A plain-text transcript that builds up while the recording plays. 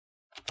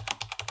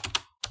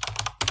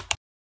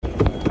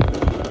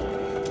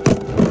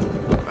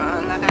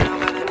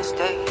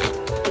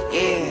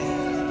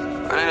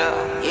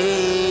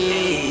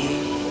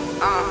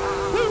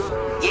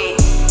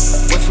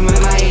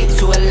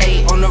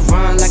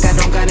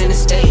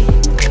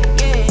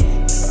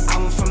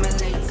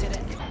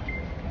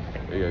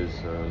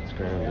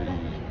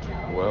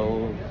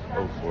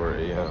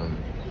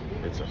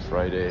It's a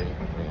Friday,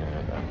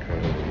 and I'm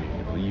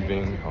currently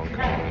leaving Hong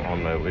Kong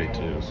on my way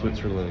to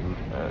Switzerland.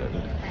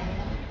 And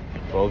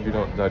for all of you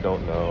that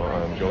don't know,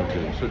 I'm going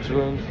to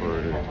Switzerland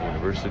for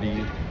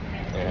university.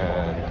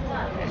 And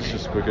it's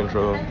just a quick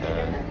intro,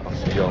 and I'll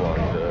see y'all on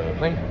the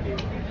plane.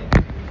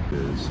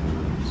 It's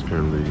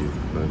currently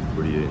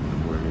 5:48 in the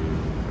morning,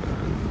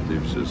 and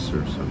they've just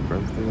served some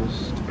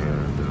breakfast,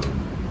 and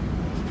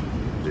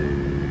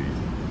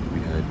we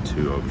had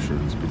two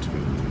options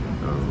between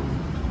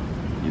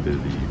either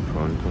the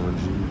prawn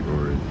congee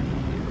or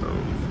the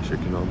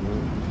chicken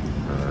omelet.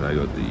 And I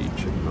got the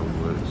chicken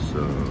omelet,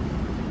 so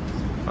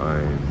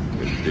I'm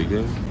gonna dig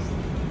in.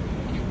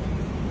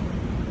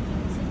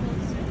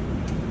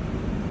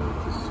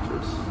 This is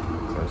just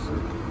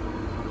classic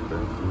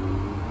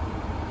bathroom.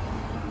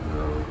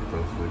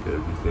 Let's look at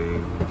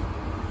everything.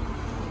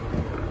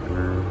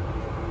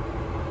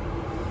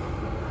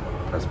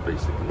 That's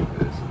basically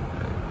this.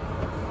 Okay.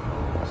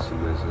 See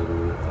you guys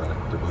later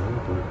at the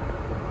airport.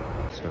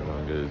 What's going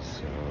on, guys?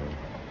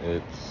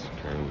 It's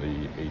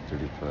currently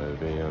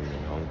 8:35 a.m.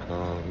 in Hong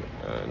Kong,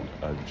 and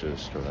I've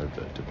just arrived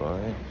at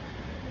Dubai,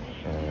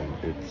 and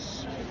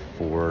it's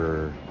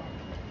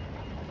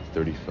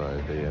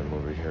 4:35 a.m.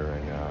 over here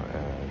right now,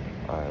 and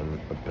I'm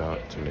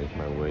about to make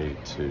my way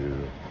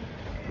to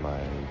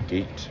my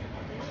gate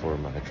for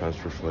my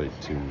transfer flight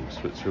to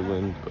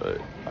Switzerland,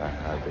 but I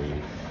have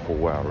a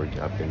 4-hour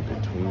gap in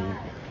between,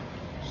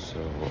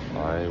 so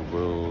I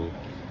will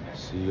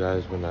see you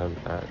guys when I'm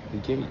at the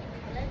gate.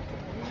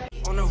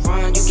 On the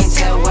run, you can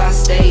tell where I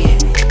stay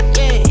at.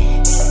 Yeah.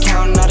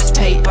 Counting all this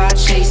paper, I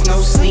chase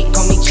no sleep,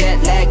 call me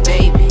jet lag,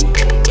 baby.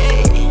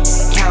 Yeah.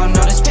 Counting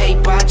all this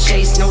paper, I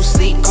chase no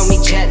sleep, call me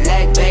jet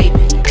lag,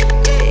 baby.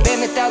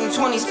 Been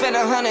 1,020, spent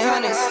 100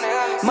 hundreds.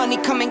 Money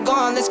coming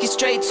gone, let's get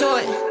straight to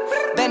it.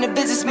 Been a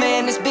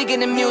businessman, it's bigger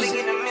than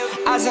music.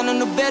 Eyes on a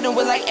new building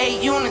with like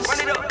 8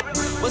 units.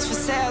 What's for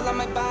sale, I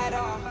might buy it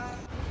all.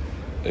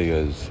 Hey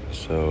guys,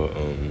 so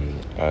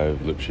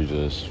I've literally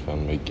just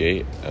found my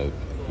gate at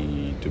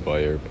the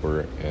Dubai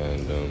airport,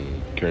 and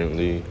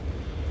currently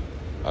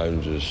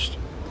I'm just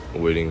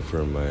waiting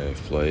for my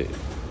flight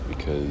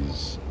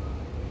because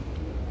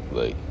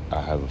like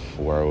I have a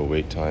 4-hour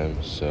wait time.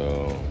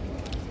 So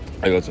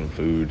I got some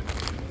food,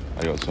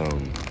 I got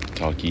some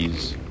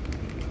Takis.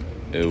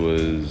 It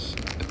was,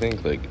 I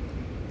think, like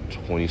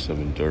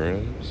 27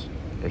 dirhams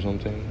or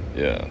something.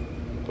 Yeah,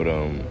 but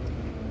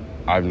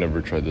I've never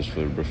tried this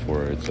flavor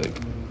before. It's like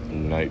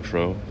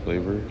nitro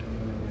flavored,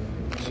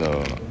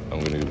 so I'm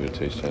gonna give it a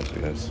taste test,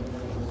 I guess.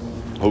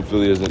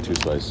 Hopefully it isn't too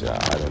spicy. I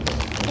don't know.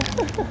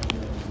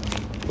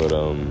 But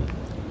oh,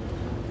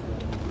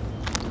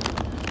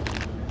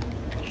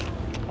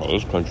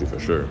 it's crunchy for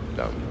sure.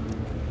 Yeah.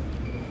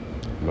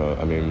 But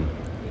I mean,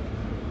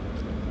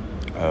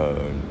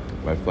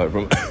 my flight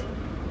from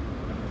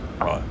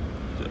oh,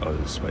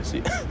 it's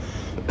spicy.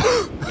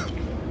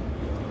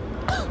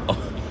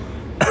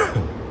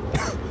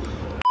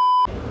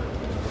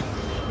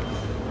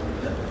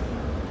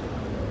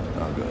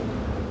 Oh god,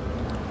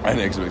 I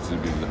didn't expect it to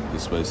be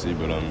this spicy,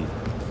 but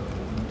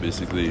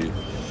basically,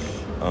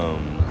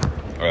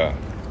 yeah,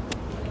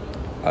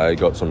 I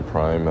got some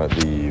Prime at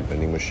the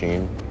vending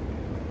machine,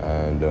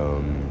 and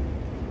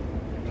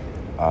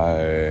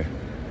I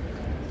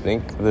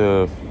think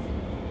the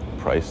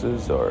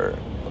prices are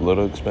a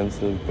little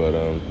expensive, but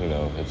you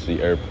know, it's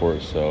the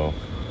airport, so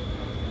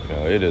you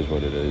know, it is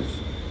what it is.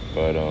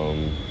 But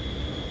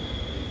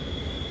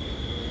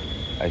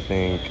I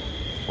think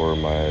for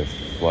my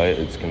flight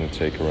it's gonna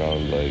take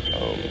around like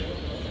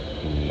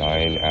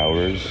 9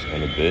 hours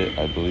and a bit,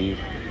 I believe.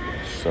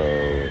 So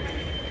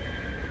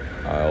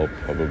I'll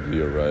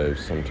probably arrive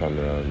sometime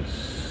around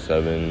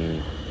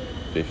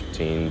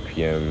 7:15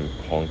 p.m.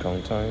 Hong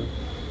Kong time.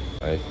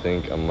 I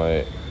think I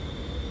might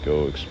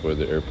go explore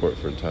the airport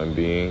for the time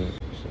being.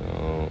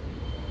 So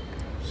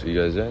see you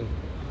guys then.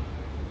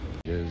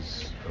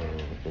 It's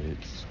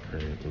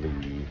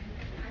currently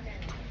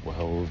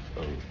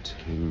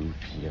 12:02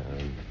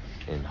 p.m.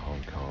 in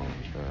Hong Kong,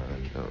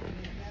 and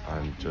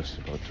I'm just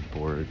about to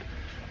board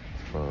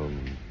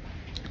from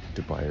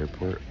Dubai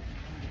airport,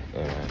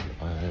 and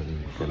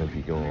I'm gonna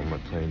be going on my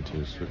plane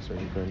to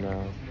Switzerland right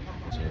now.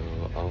 So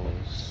I'll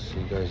see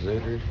you guys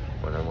later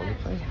when I'm on the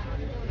plane.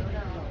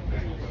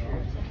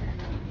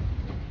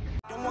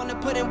 Don't wanna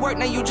put in work,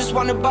 now you just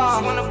wanna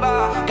ball.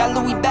 Got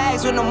Louis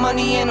bags with no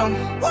money in them.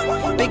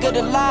 Bigger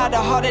the lie, the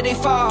harder they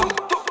fall.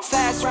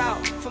 Fast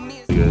route for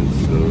me. Hey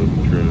guys, so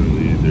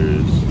currently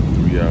there's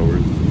 3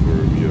 hours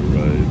before we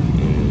arrive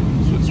in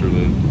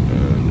Switzerland,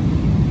 and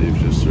they've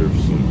just served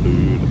some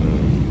food.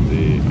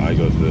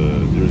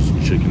 There's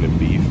chicken and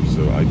beef,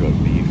 so I got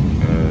beef,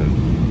 and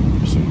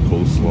some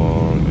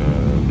coleslaw,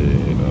 and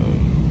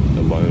a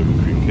lime and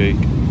cream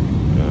cake.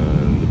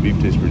 And the beef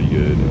tastes pretty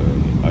good,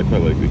 and I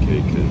quite like the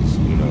cake because,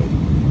 you know,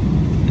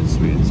 it's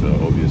sweet, so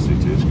obviously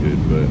it tastes good.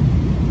 But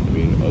I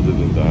mean, other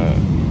than that,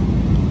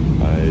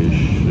 I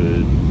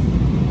should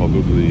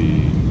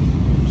probably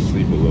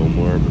sleep a little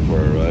more before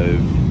I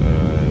arrive,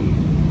 and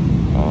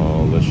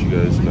I'll let you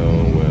guys know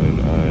when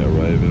I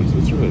arrive in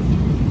Switzerland.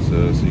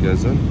 So see you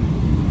guys then.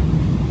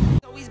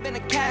 Always been a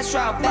cash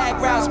route,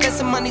 back route, spend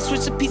some money,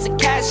 switch a piece of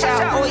cash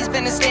out. Always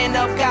been a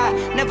stand-up guy,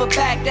 never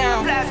back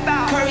down.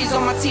 Curry's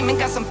on my team and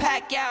got some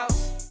pack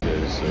outs.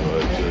 Okay, so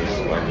I just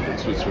landed in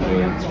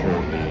Switzerland. It's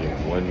currently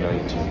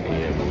 1:19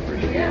 a.m. over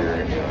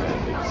here,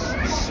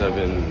 and it's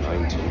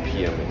 7:19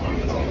 p.m. in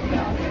Hong Kong.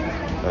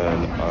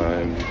 And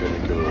I'm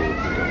gonna go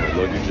pick up my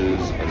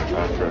luggages, and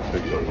after I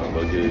pick up my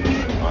luggage,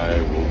 I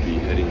will be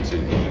heading to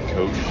the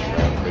coach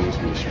that brings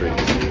me straight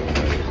to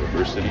my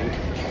university.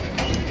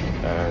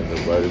 And the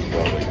ride is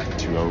about like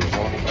 2 hours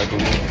long, I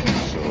believe.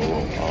 So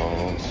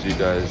I'll see you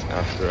guys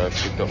after I've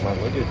picked up my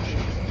luggage.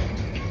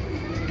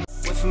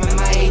 Went from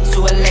MIA to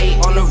LA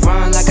on the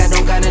run like I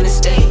don't got an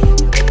estate.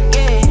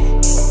 Yeah,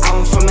 I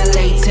went from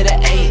LA to the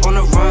A on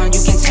the run,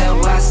 you can tell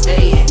where I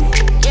stay at.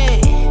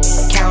 Yeah,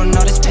 counting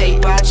all this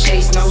paper I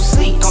chase, no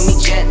sleep, call me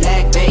jet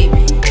lag,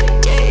 baby.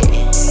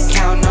 Yeah,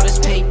 counting all this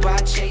paper I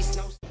chase,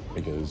 no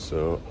sleep. Okay,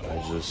 so I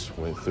just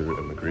went through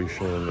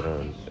immigration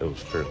and it was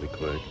fairly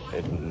quick.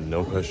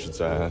 No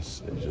questions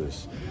asked. It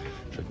just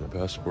checked my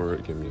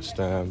passport, gave me a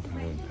stamp,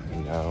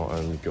 and now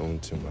I'm going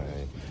to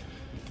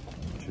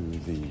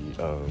the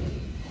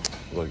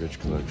luggage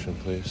collection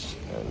place.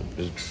 And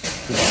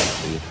it's pretty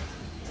empty.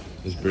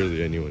 There's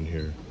barely anyone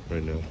here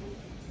right now.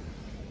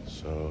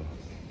 So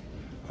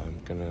I'm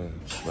gonna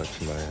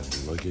collect my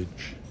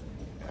luggage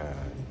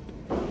and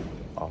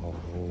I'll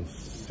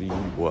see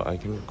what I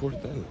can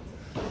record then.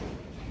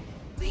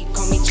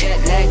 Call me jet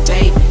lag,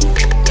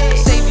 baby.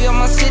 Savior of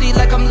my city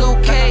like I'm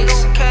Luke Cage.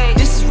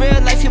 This is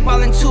real life, you're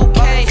ballin' 2K.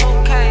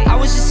 I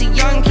was just a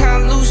young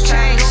count, loose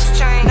change.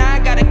 Now I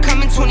got it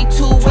coming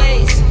 22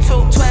 ways.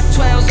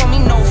 12-12s on me,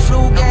 no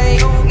flu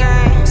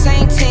game.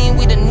 Same team,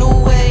 we the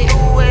new way.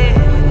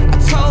 I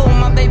told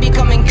my baby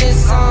come and get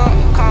some.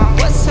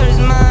 What's hers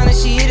mine and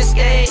she here to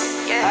stay.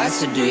 I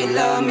said, do you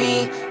love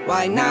me?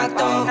 Why not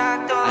though?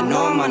 I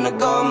know I'm on the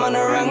go, I'm on the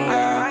run,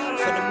 girl.